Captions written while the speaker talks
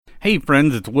Hey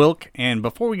friends, it's Wilk, and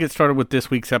before we get started with this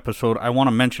week's episode, I want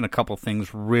to mention a couple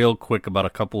things real quick about a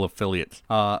couple affiliates.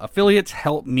 Affiliates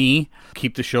help me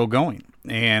keep the show going,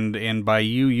 and by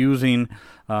you using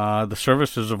the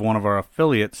services of one of our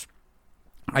affiliates,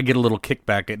 I get a little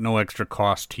kickback at no extra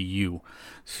cost to you.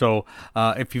 So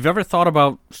if you've ever thought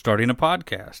about starting a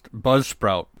podcast,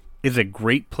 Buzzsprout is a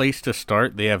great place to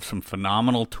start. They have some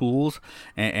phenomenal tools,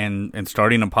 and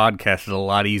starting a podcast is a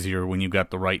lot easier when you've got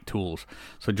the right tools.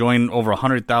 So join over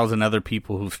 100,000 other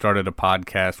people who've started a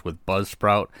podcast with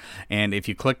Buzzsprout, and if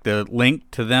you click the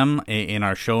link to them in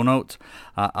our show notes,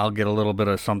 I'll get a little bit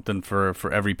of something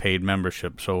for every paid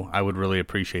membership. So I would really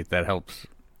appreciate that. Helps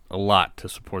a lot to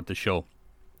support the show.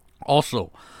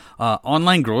 Also,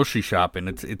 online grocery shopping,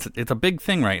 it's a big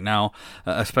thing right now,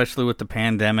 especially with the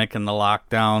pandemic and the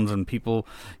lockdowns and people,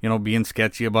 being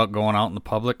sketchy about going out in the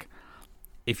public.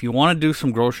 If you want to do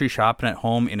some grocery shopping at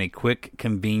home in a quick,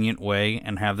 convenient way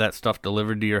and have that stuff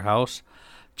delivered to your house,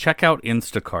 check out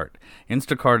Instacart.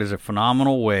 Instacart is a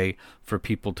phenomenal way for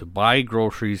people to buy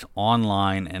groceries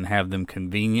online and have them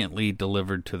conveniently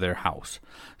delivered to their house.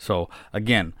 So,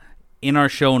 again, in our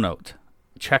show notes,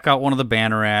 check out one of the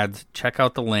banner ads, check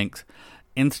out the links.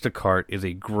 Instacart is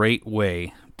a great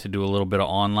way to do a little bit of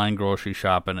online grocery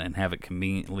shopping and have it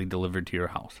conveniently delivered to your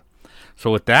house.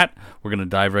 So with that, we're going to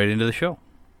dive right into the show.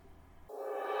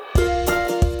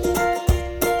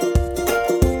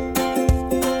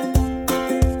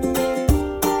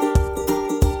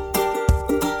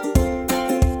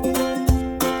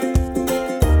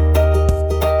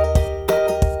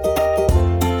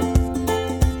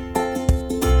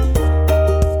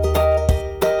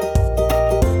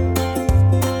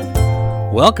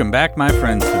 Welcome back, my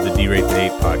friends, to the D-Rate the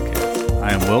Hate podcast.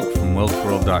 I am Wilk from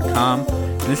wilksworld.com,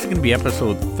 and this is going to be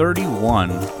episode 31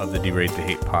 of the D-Rate the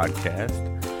Hate podcast.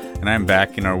 And I'm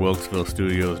back in our Wilkesville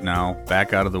studios now,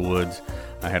 back out of the woods.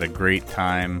 I had a great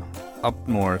time up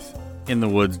north in the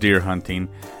woods deer hunting,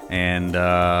 and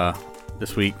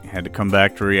this week I had to come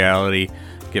back to reality,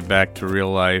 get back to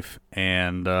real life,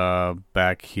 and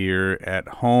back here at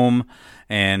home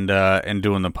and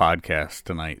doing the podcast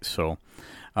tonight. So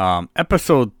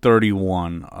episode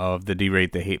 31 of the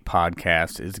D-Rate the Hate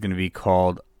podcast is going to be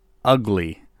called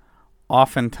Ugly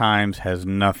Oftentimes Has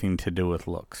Nothing to Do with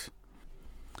Looks.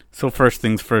 So first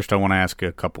things first, I want to ask you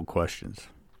a couple questions.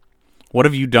 What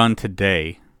have you done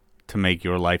today to make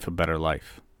your life a better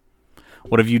life?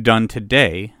 What have you done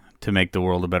today to make the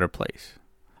world a better place?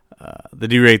 The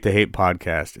D-Rate the Hate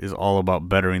podcast is all about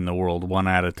bettering the world one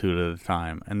attitude at a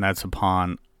time, and that's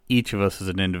upon each of us as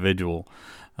an individual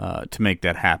to make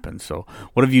that happen. So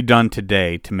what have you done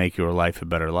today to make your life a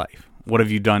better life? What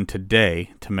have you done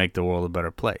today to make the world a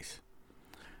better place?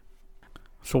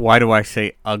 So why do I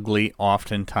say ugly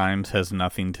oftentimes has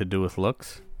nothing to do with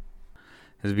looks?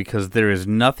 Is because there is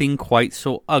nothing quite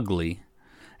so ugly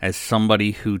as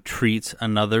somebody who treats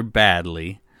another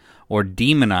badly or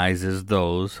demonizes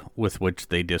those with which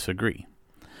they disagree.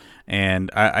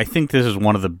 And I think this is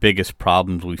one of the biggest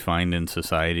problems we find in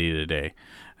society today.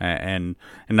 And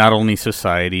not only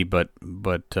society, but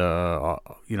on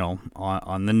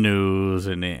the news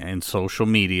and social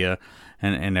media,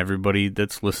 and everybody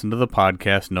that's listened to the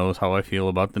podcast knows how I feel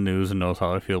about the news and knows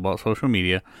how I feel about social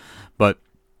media. But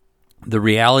the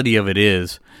reality of it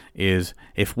is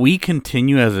if we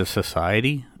continue as a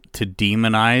society to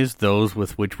demonize those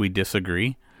with which we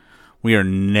disagree, we are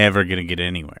never going to get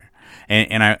anywhere.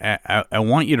 And I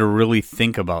want you to really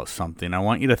think about something. I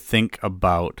want you to think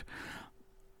about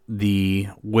the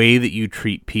way that you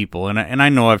treat people, and I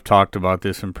know I've talked about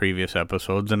this in previous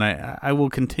episodes, and I will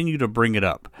continue to bring it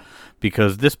up,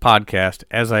 because this podcast,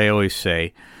 as I always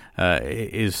say,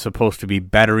 is supposed to be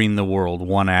bettering the world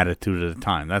one attitude at a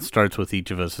time. That starts with each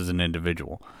of us as an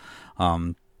individual.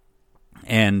 When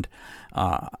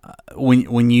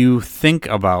you think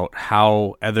about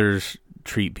how others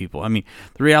treat people, I mean,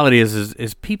 the reality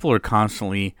is people are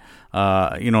constantly,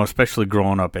 especially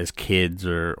growing up as kids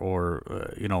or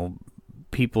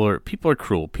people are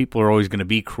cruel. People are always going to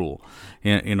be cruel.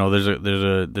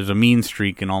 There's a mean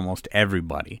streak in almost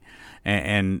everybody,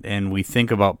 and we think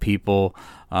about people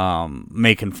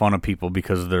making fun of people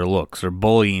because of their looks or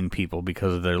bullying people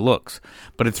because of their looks,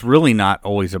 but it's really not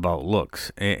always about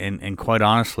looks. And quite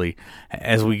honestly,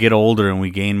 as we get older and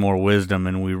we gain more wisdom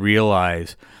and we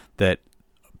realize that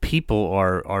people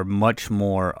are much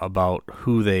more about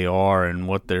who they are and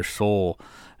what their soul,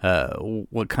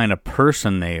 what kind of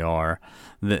person they are,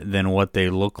 than what they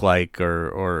look like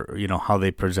or how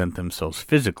they present themselves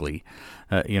physically.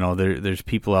 There's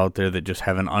people out there that just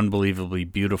have an unbelievably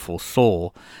beautiful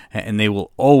soul, and they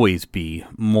will always be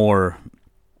more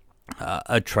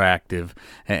attractive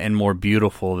and more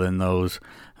beautiful than those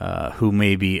who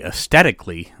may be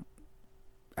aesthetically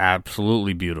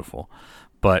absolutely beautiful.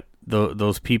 But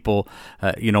those people,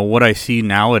 what I see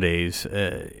nowadays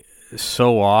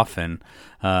so often,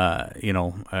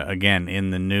 again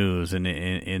in the news and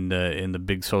in the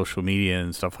big social media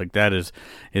and stuff like that, is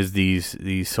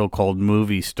these so-called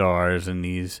movie stars and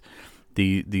these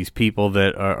people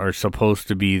that are supposed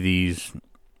to be these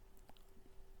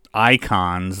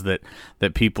icons that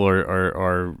people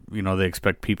are they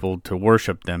expect people to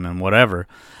worship them and whatever,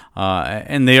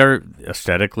 and they are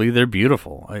aesthetically, they're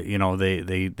beautiful.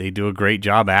 They do a great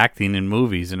job acting in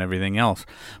movies and everything else,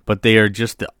 but they are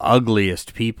just the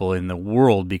ugliest people in the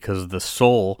world because of the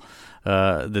soul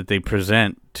that they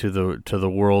present to the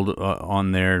world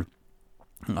on their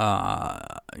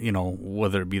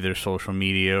whether it be their social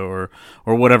media or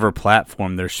whatever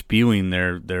platform they're spewing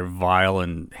their vile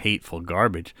and hateful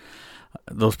garbage.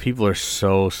 Those people are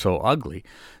so ugly.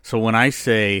 So when I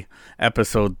say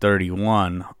episode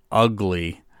 31,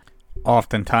 ugly,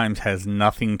 oftentimes has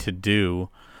nothing to do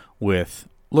with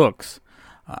looks.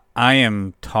 I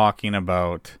am talking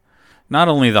about not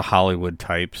only the Hollywood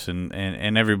types,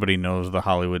 and everybody knows the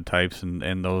Hollywood types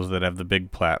and those that have the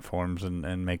big platforms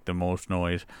and make the most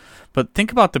noise, but think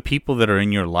about the people that are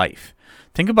in your life.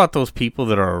 Think about those people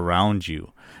that are around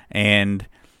you, and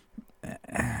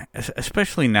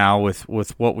especially now with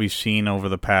what we've seen over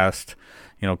the past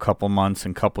couple months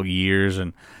and couple years,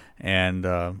 and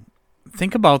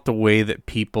think about the way that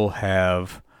people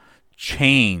have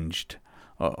changed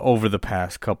over the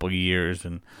past couple years,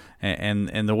 and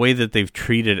the way that they've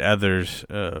treated others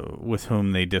with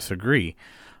whom they disagree.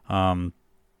 A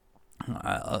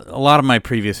lot of my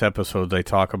previous episodes, I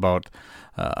talk about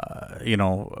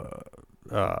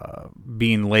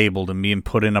being labeled and being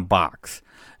put in a box,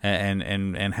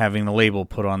 and having a label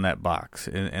put on that box,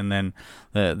 and then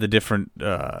the different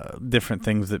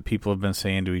things that people have been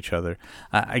saying to each other.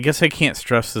 I guess I can't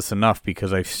stress this enough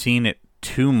because I've seen it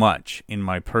too much in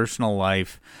my personal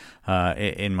life,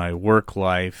 in my work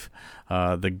life,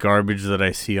 the garbage that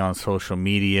I see on social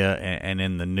media and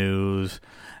in the news,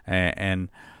 and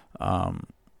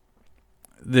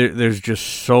there's just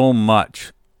so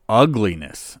much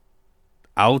ugliness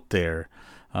out there,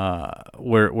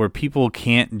 where people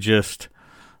can't just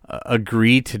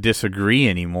agree to disagree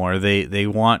anymore. They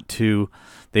want to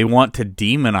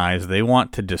demonize, they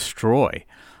want to destroy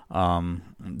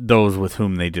those with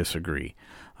whom they disagree.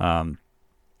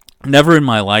 Never in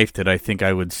my life did I think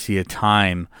I would see a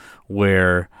time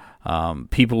where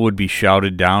people would be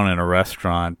shouted down in a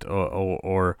restaurant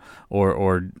or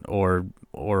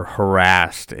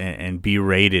harassed and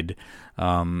berated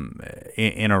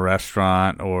in a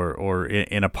restaurant or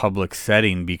in a public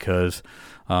setting because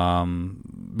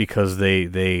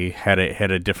they had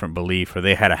a different belief, or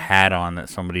they had a hat on that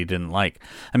somebody didn't like.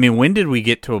 I mean, when did we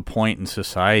get to a point in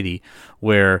society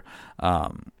where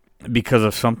because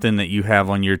of something that you have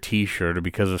on your T-shirt or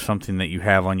because of something that you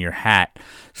have on your hat,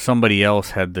 somebody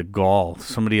else had the gall,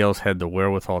 somebody else had the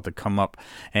wherewithal to come up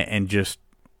and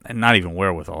not even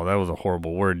wherewithal, that was a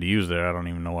horrible word to use there, I don't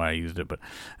even know why I used it, but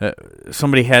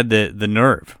somebody had the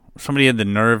nerve. Somebody had the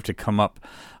nerve to come up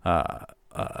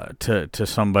to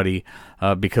somebody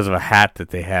because of a hat that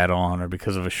they had on, or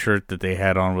because of a shirt that they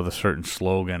had on with a certain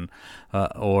slogan,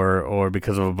 or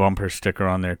because of a bumper sticker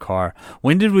on their car.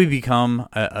 When did we become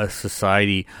a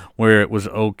society where it was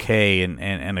okay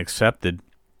and accepted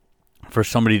for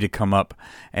somebody to come up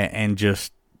and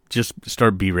just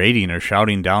start berating or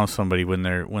shouting down somebody when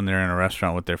they're in a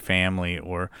restaurant with their family,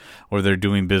 or they're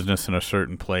doing business in a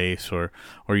certain place, or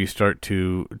you start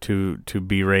to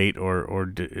berate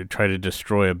or try to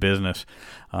destroy a business?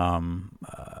 When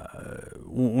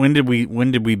did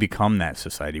we become that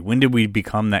society? When did we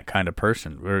become that kind of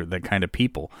person, or that kind of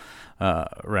people,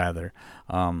 rather?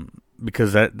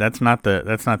 Because that's not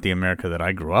the America that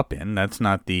I grew up in. That's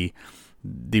not the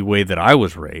way that I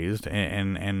was raised,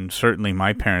 and certainly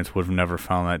my parents would have never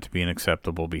found that to be an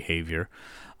acceptable behavior.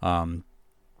 We've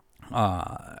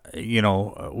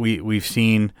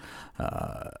seen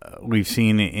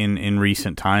in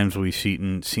recent times, we've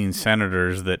seen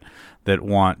senators that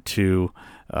want to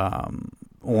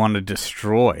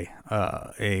destroy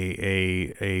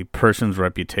a person's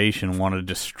reputation, want to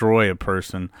destroy a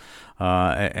person,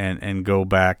 and go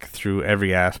back through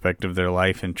every aspect of their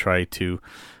life and try to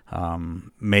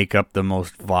make up the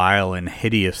most vile and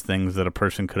hideous things that a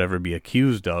person could ever be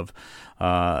accused of,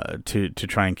 to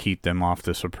try and keep them off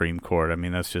the Supreme Court. I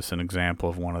mean, that's just an example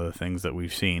of one of the things that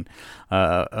we've seen.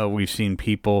 We've seen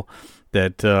people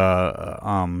that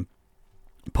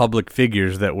public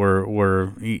figures that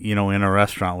were in a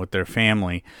restaurant with their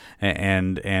family,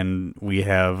 and we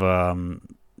have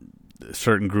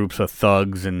certain groups of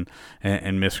thugs and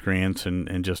miscreants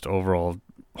and just overall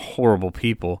horrible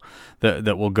people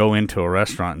that will go into a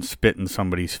restaurant and spit in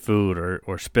somebody's food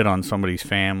or spit on somebody's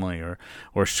family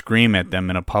or scream at them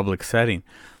in a public setting.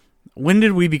 When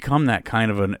did we become that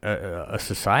kind of a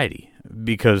society?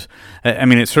 Because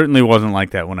it certainly wasn't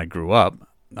like that when I grew up.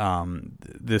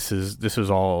 This is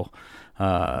all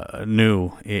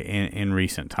new in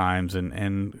recent times,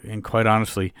 and quite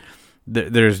honestly,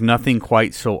 there's nothing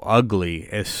quite so ugly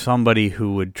as somebody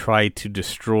who would try to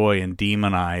destroy and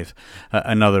demonize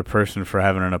another person for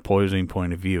having an opposing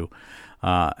point of view.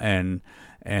 And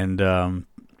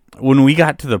when we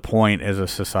got to the point as a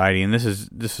society, and this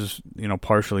is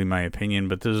partially my opinion,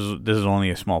 but this is only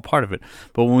a small part of it.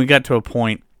 But when we got to a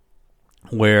point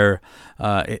where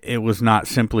it was not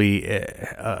simply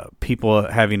people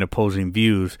having opposing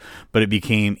views, but it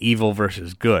became evil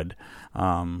versus good.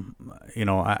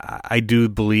 I do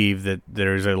believe that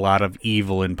there's a lot of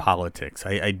evil in politics.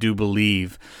 I do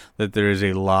believe that there is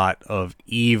a lot of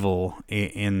evil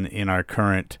in our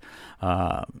current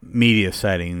media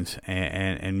settings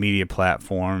and media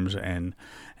platforms and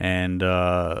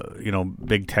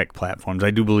big tech platforms.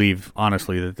 I do believe,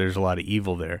 honestly, that there's a lot of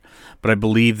evil there. But I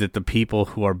believe that the people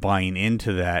who are buying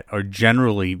into that are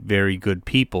generally very good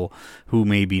people who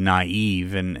may be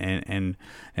naive and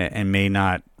may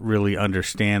not really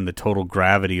understand the total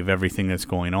gravity of everything that's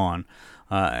going on.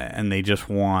 And they just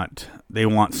want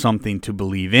something to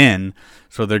believe in,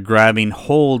 so they're grabbing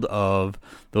hold of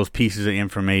those pieces of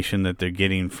information that they're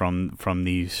getting from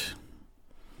these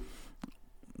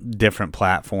different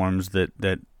platforms that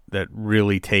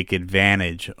really take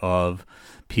advantage of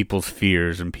people's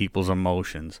fears and people's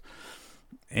emotions,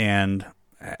 and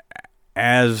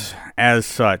as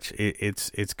such,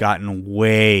 it's gotten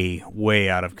way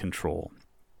out of control.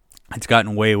 It's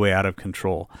gotten way out of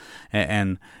control,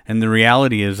 and the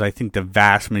reality is, I think the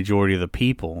vast majority of the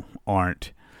people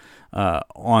aren't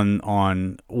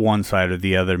on one side or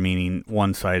the other, meaning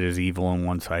one side is evil and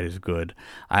one side is good.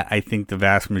 I think the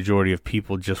vast majority of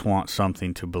people just want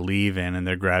something to believe in, and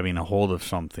they're grabbing a hold of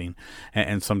something,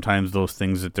 and sometimes those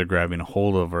things that they're grabbing a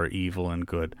hold of are evil and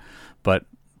good. But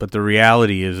the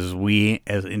reality is we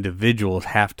as individuals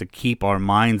have to keep our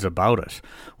minds about us.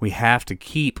 We have to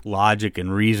keep logic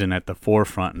and reason at the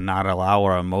forefront and not allow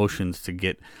our emotions to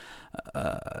get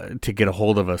a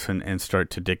hold of us and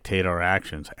start to dictate our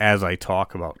actions. As I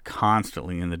talk about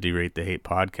constantly in the Derate the Hate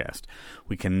podcast,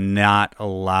 we cannot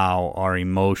allow our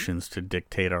emotions to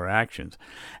dictate our actions.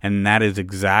 And that is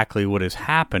exactly what is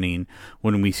happening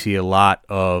when we see a lot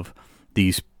of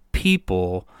these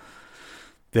people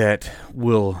that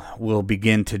will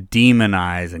begin to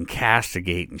demonize and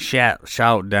castigate and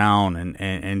shout down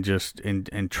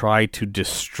and try to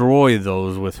destroy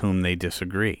those with whom they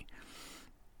disagree.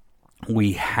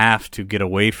 We have to get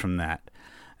away from that,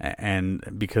 and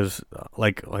because,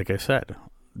 like I said,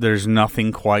 there's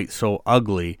nothing quite so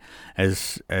ugly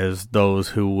as those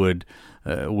who would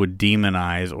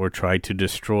demonize or try to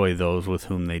destroy those with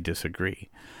whom they disagree.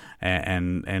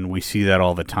 And we see that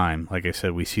all the time. Like I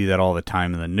said, we see that all the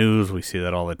time in the news. We see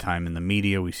that all the time in the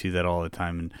media. We see that all the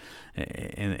time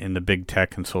in the big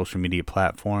tech and social media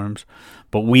platforms.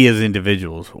 But we as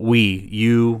individuals,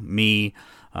 you, me,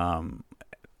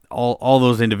 all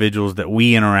those individuals that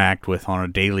we interact with on a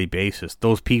daily basis,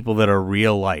 those people that are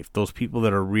real life, those people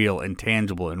that are real and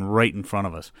tangible and right in front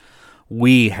of us,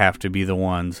 we have to be the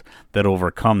ones that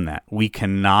overcome that. We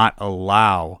cannot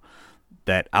allow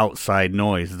that outside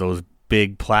noise, those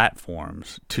big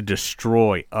platforms, to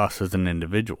destroy us as an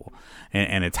individual.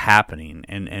 And it's happening,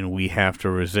 and we have to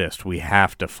resist. We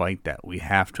have to fight that. We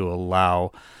have to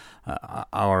allow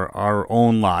our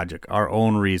own logic, our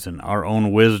own reason, our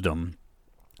own wisdom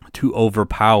to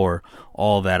overpower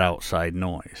all that outside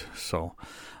noise. So,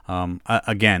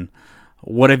 again,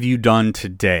 what have you done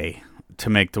today to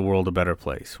make the world a better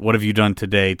place? What have you done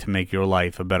today to make your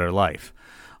life a better life?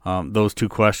 Those two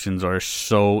questions are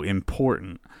so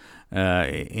important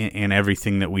in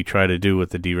everything that we try to do with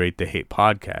the Derate the Hate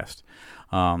podcast.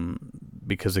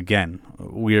 Because, again,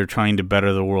 we are trying to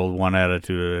better the world one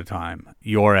attitude at a time.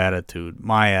 Your attitude,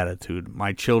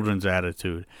 my children's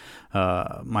attitude,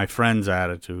 my friend's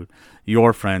attitude,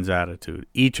 your friend's attitude.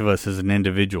 Each of us as an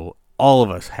individual, all of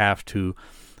us have to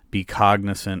be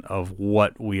cognizant of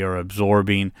what we are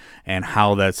absorbing and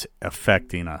how that's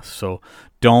affecting us. So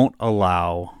don't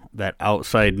allow that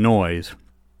outside noise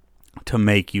to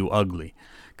make you ugly,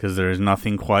 because there is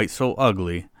nothing quite so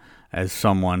ugly as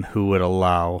someone who would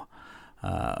allow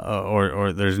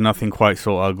or there's nothing quite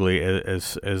so ugly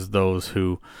as those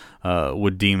who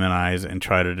would demonize and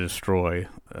try to destroy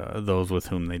those with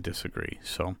whom they disagree.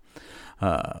 So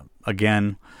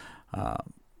again,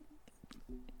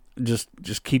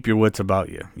 just keep your wits about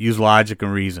you. Use logic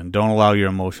and reason. Don't allow your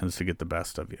emotions to get the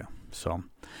best of you. So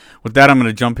with that, I'm going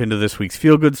to jump into this week's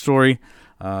feel-good story.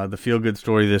 The feel-good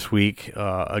story this week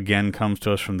again comes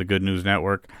to us from the Good News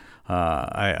Network.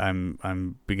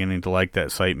 I'm beginning to like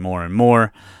that site more and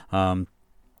more.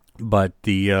 But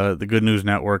the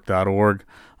goodnewsnetwork.org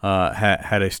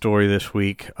had a story this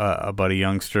week about a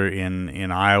youngster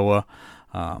in Iowa.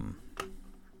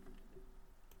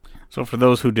 So for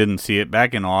those who didn't see it,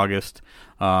 back in August,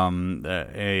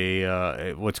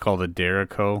 what's called a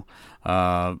Derico,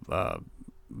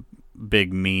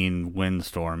 big mean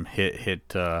windstorm hit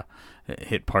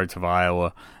parts of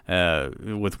Iowa,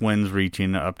 with winds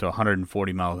reaching up to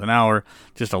 140 miles an hour.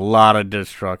 Just a lot of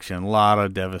destruction, a lot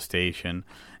of devastation,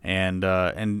 and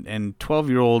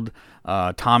 12-year-old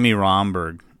Tommy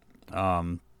Romberg,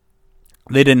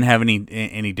 they didn't have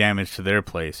any damage to their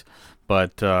place.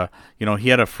 But, he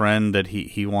had a friend that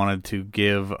he wanted to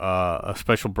give a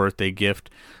special birthday gift.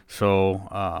 So,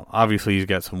 obviously, he's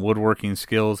got some woodworking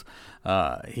skills.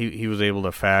 He was able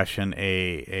to fashion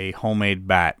a homemade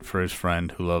bat for his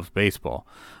friend who loves baseball,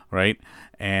 right?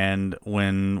 And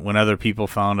when other people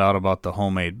found out about the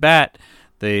homemade bat,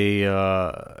 they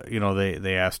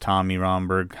asked Tommy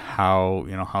Romberg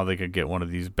how they could get one of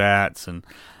these bats, and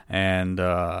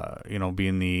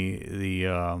being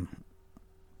the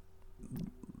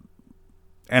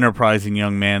enterprising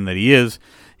young man that he is,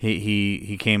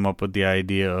 he came up with the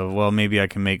idea of, well, maybe I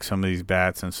can make some of these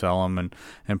bats and sell them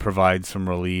and provide some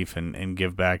relief and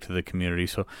give back to the community.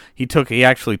 So he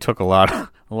actually took a lot of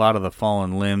the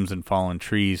fallen limbs and fallen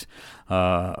trees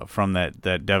from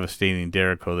that devastating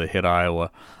Derico that hit Iowa,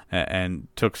 and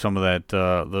took some of that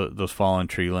those fallen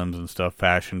tree limbs and stuff,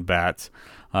 fashioned bats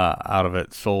out of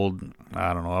it, sold,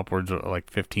 I don't know, upwards of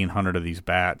like 1,500 of these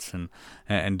bats, and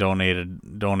donated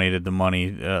the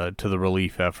money to the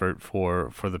relief effort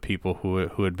for the people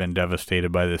who had been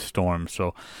devastated by this storm.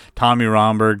 So Tommy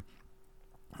Romberg,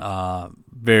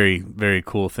 very, very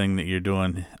cool thing that you're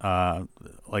doing.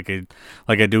 Like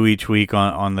I do each week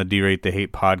on the Derate the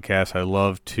Hate podcast, I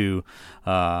love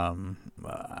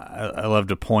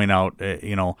to point out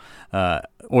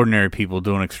ordinary people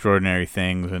doing extraordinary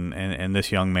things, and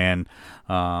this young man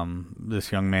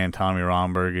Tommy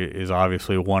Romberg is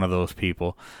obviously one of those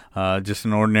people. Just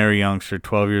an ordinary youngster,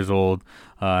 12 years old,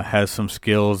 has some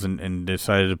skills and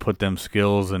decided to put them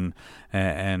skills and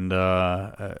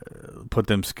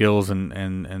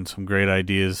some great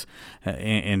ideas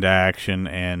into action,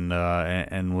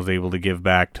 and was able to give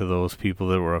back to those people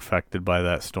that were affected by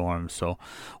that storm. So,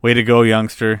 way to go,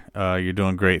 youngster! You're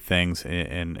doing great things,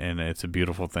 and it's a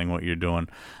beautiful thing what you're doing.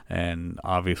 And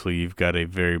obviously, you've got a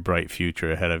very bright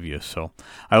future ahead of you. So,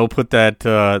 I will put that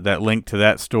link to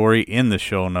that story in the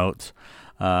show notes.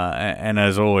 And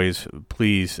as always,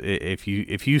 please, if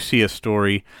you see a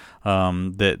story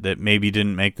that maybe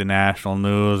didn't make the national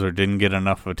news or didn't get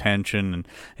enough attention,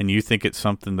 and you think it's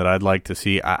something that I'd like to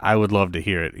see, I would love to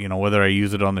hear it. Whether I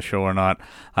use it on the show or not,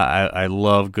 I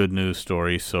love good news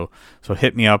stories. So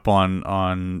hit me up on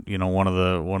one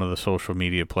of the social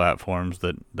media platforms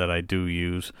that I do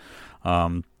use.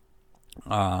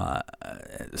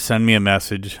 Send me a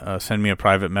message, send me a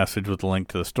private message with a link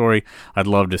to the story. I'd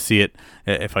love to see it.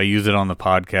 If I use it on the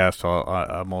podcast,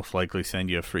 I'll most likely send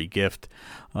you a free gift,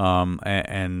 and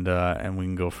we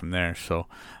can go from there. So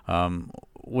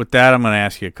with that, I'm going to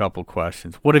ask you a couple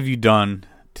questions. What have you done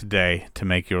today to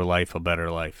make your life a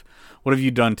better life? What have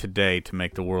you done today to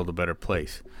make the world a better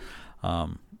place?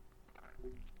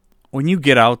 When you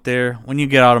get out there, when you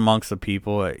get out amongst the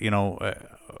people,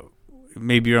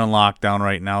 maybe you're on lockdown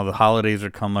right now. The holidays are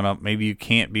coming up. Maybe you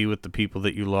can't be with the people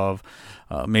that you love.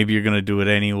 Maybe you're going to do it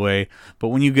anyway. But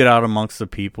when you get out amongst the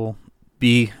people,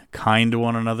 be kind to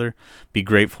one another. Be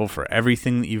grateful for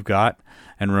everything that you've got.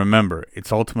 And remember,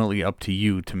 it's ultimately up to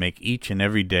you to make each and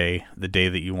every day the day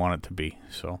that you want it to be.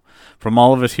 So from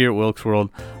all of us here at Wilkes World,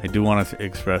 I do want to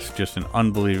express just an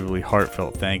unbelievably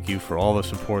heartfelt thank you for all the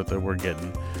support that we're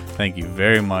getting. Thank you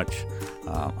very much.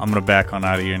 I'm going to back on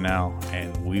out of here now,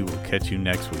 and we will catch you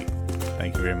next week.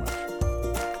 Thank you very much.